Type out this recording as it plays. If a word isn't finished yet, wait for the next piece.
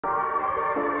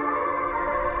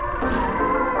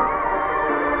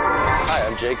Hi,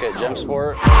 I'm Jake at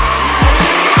JEM-Sport.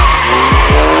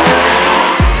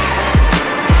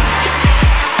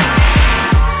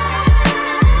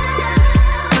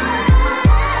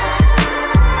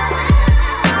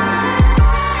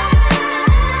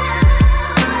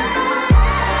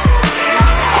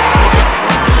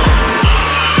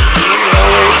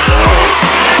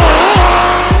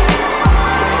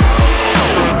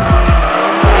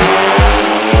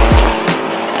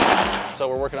 So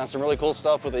we're working on some really cool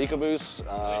stuff with the EcoBoost,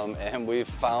 and we've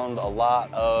found a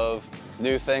lot of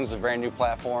new things, a brand new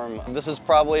platform. This is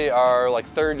probably our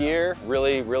third year,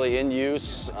 really in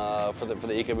use for the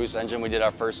EcoBoost engine. We did our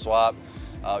first swap,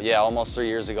 yeah, almost 3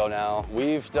 years ago now.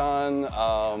 We've done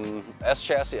S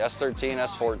chassis, S13,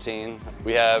 S14.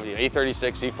 We have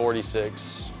E36,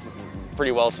 E46.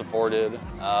 Pretty well supported.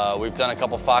 We've done a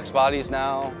couple Fox bodies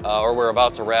now, or we're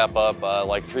about to wrap up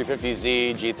like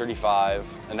 350Z,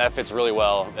 G35, and that fits really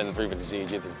well in the 350Z,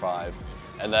 G35.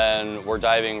 And then we're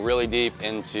diving really deep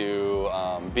into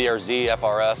BRZ,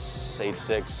 FRS,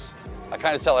 86. I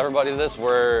kind of tell everybody this,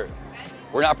 we're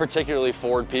not particularly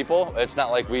Ford people. It's not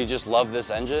like we just love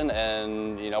this engine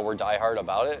and we're diehard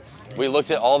about it. We looked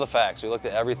at all the facts. We looked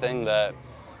at everything that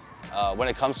when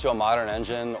it comes to a modern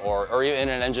engine or even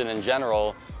an engine in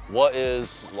general, what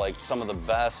is like some of the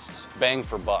best bang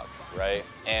for buck, right?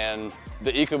 And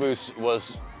the EcoBoost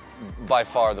was by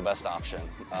far the best option.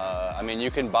 I mean, you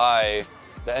can buy,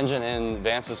 the engine in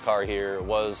Vance's car here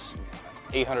was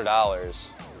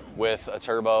 $800 with a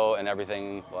turbo and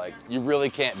everything. Like, you really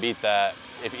can't beat that.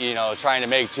 If trying to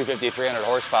make 250, 300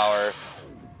 horsepower,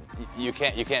 you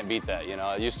can't beat that.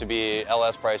 It used to be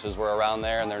LS prices were around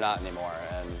there, and they're not anymore.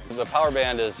 And the power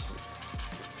band is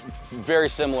very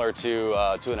similar to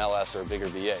an LS or a bigger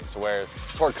V8, to where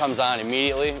torque comes on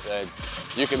immediately.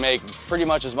 You can make pretty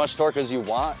much as much torque as you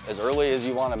want, as early as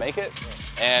you want to make it,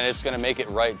 and it's going to make it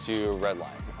right to redline.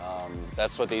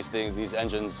 That's what these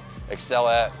engines excel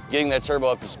at, getting that turbo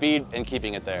up to speed and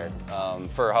keeping it there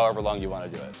for however long you want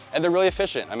to do it. And they're really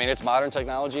efficient. I mean, it's modern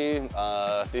technology.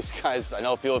 These guys, I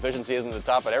know fuel efficiency isn't the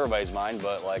top of everybody's mind,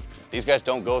 but these guys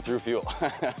don't go through fuel,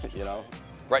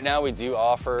 Right now we do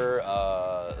offer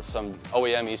some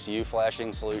OEM ECU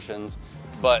flashing solutions,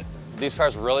 but these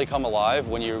cars really come alive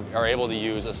when you are able to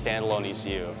use a standalone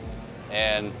ECU.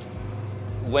 And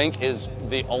Link is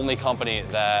the only company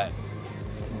that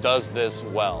does this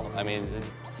well. I mean,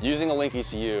 using a Link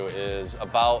ECU is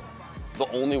about the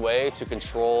only way to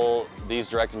control these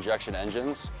direct injection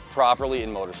engines properly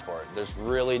in motorsport. There's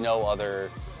really no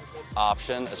other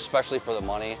option, especially for the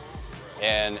money.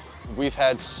 And we've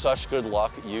had such good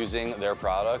luck using their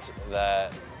product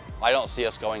that I don't see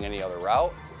us going any other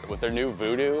route. With their new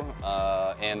Voodoo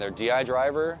and their DI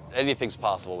driver, anything's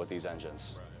possible with these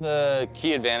engines. The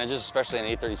key advantages, especially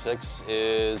in E36,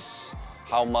 is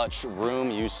how much room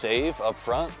you save up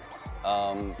front.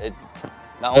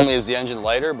 Not only is the engine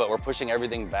lighter, but we're pushing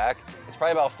everything back. It's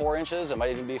probably about 4 inches. It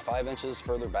might even be 5 inches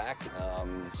further back.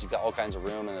 So you've got all kinds of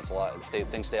room, and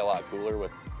things stay a lot cooler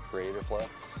with radiator flow.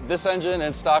 This engine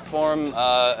in stock form,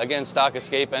 again, stock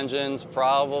escape engines,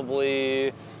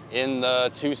 probably in the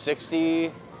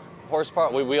 260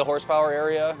 horsepower, wheel horsepower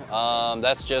area.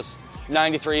 That's just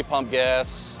 93 pump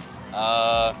gas.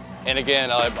 And again,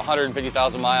 a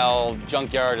 150,000 mile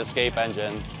junkyard escape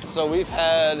engine. So we've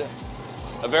had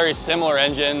a very similar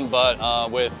engine,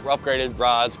 but with upgraded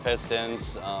rods,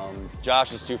 pistons.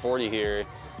 Josh's 240 here,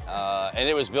 and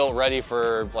it was built ready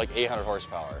for like 800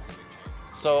 horsepower.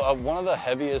 So one of the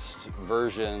heaviest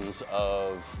versions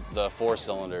of the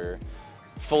 4-cylinder,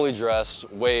 fully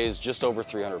dressed, weighs just over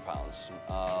 300 pounds.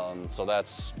 So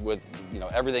that's with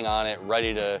everything on it,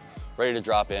 ready to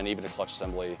drop in, even a clutch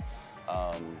assembly.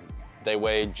 They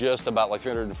weigh just about like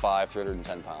 305,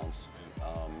 310 pounds.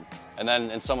 And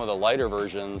then in some of the lighter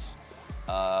versions,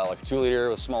 like a 2-liter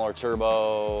with smaller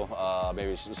turbo,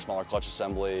 maybe smaller clutch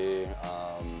assembly,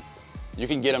 you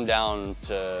can get them down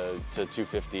to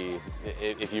 250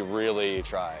 if you really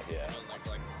try, yeah.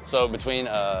 So between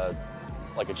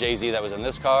like a JZ that was in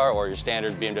this car or your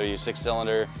standard BMW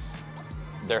 6-cylinder,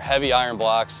 they're heavy iron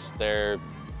blocks. They're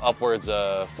upwards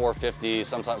of 450,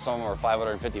 sometimes some of them are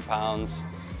 550 pounds.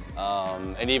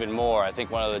 And even more. I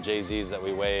think one of the JZs that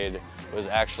we weighed was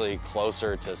actually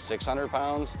closer to 600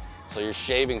 pounds. So you're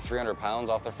shaving 300 pounds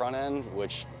off the front end,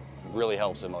 which really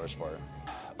helps in motorsport.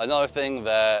 Another thing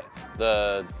that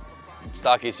the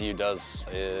stock ECU does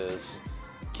is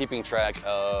keeping track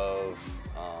of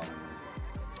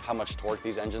how much torque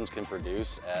these engines can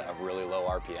produce at a really low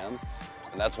RPM.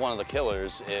 And that's one of the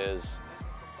killers, is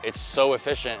it's so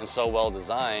efficient and so well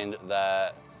designed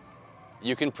that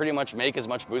you can pretty much make as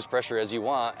much boost pressure as you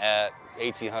want at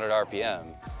 1800 RPM.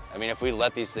 I mean, if we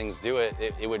let these things do it,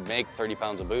 it would make 30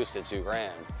 pounds of boost at $2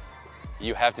 grand.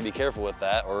 You have to be careful with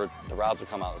that or the rods will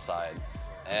come out the side.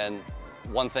 And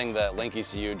one thing that Link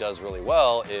ECU does really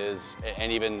well is,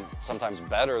 and even sometimes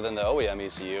better than the OEM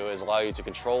ECU, is allow you to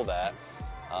control that,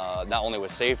 not only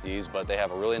with safeties, but they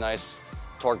have a really nice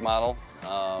torque model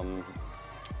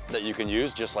that you can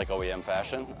use just like OEM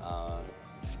fashion.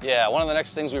 Yeah, one of the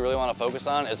next things we really want to focus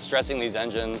on is stressing these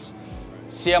engines,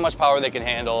 see how much power they can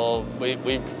handle.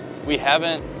 We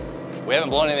haven't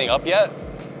blown anything up yet,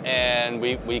 and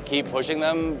we keep pushing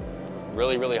them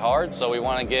really, really hard. So we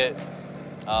want to get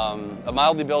a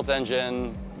mildly built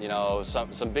engine, you know,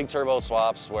 some big turbo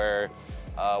swaps where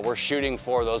we're shooting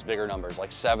for those bigger numbers,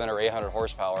 like 700 or 800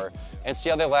 horsepower, and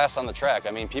see how they last on the track.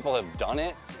 I mean, people have done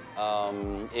it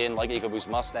in like EcoBoost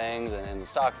Mustangs and in the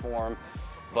stock form,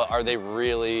 but are they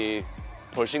really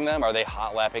pushing them? Are they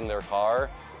hot lapping their car?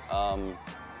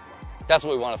 That's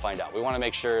what we want to find out. We want to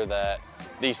make sure that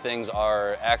these things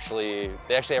are they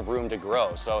actually have room to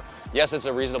grow. So yes, it's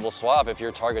a reasonable swap if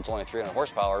your target's only 300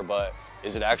 horsepower, but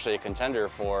is it actually a contender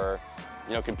for,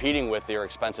 you know, competing with your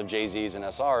expensive JZs and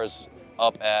SRs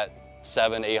up at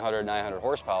 700, 800, 900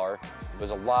 horsepower?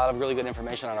 There's a lot of really good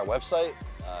information on our website,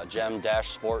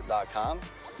 JEM-Sport.com.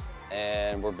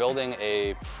 And we're building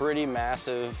a pretty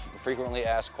massive frequently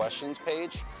asked questions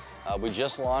page. We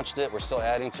just launched it. We're still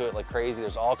adding to it like crazy.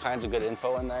 There's all kinds of good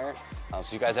info in there. So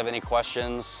if you guys have any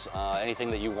questions, anything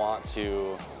that you want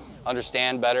to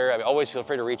understand better, I mean, always feel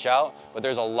free to reach out, but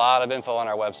there's a lot of info on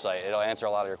our website. It'll answer a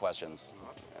lot of your questions.